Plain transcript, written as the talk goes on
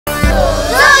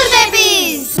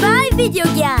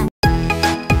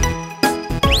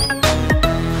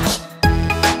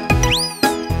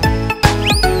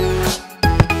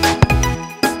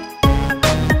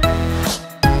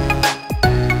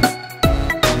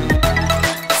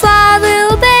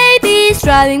babies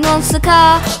driving monster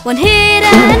car. One hit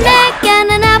an egg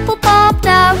and an apple popped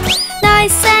out.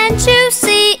 Nice and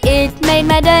juicy, it made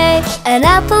my day. An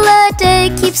apple a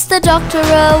day keeps the doctor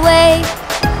away.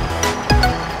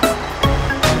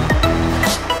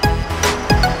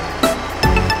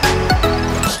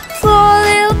 Four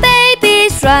little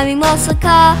babies driving monster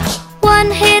car.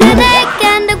 One hit an egg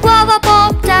and a guava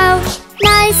popped out.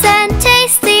 Nice and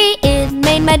tasty, it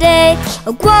made my day.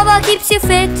 A guava keeps you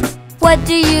fit, what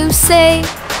do you say?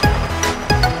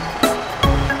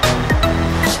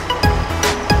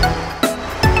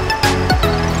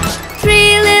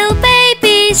 Three little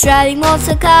babies driving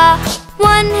monster car.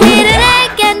 One hit an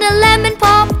egg and a lemon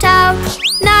popped out.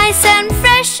 Nice and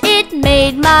fresh, it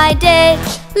made my day.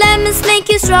 Lemons make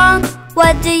you strong,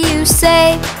 what do you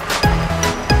say?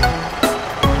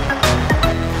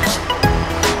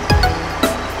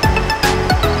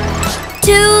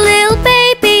 Two little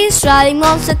babies driving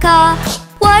monster car.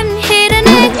 One hit an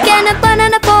egg and a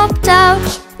banana popped out.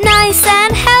 Nice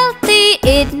and healthy,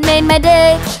 it made my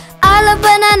day. I love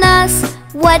bananas,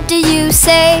 what do you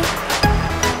say?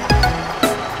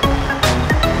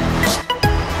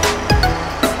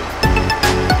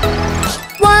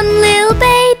 One little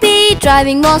baby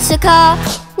driving monster car.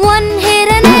 One hit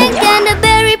an egg and a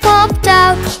berry popped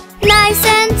out. Nice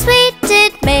and sweet,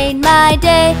 it made my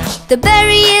day. The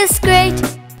berry is great,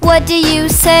 what do you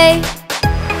say?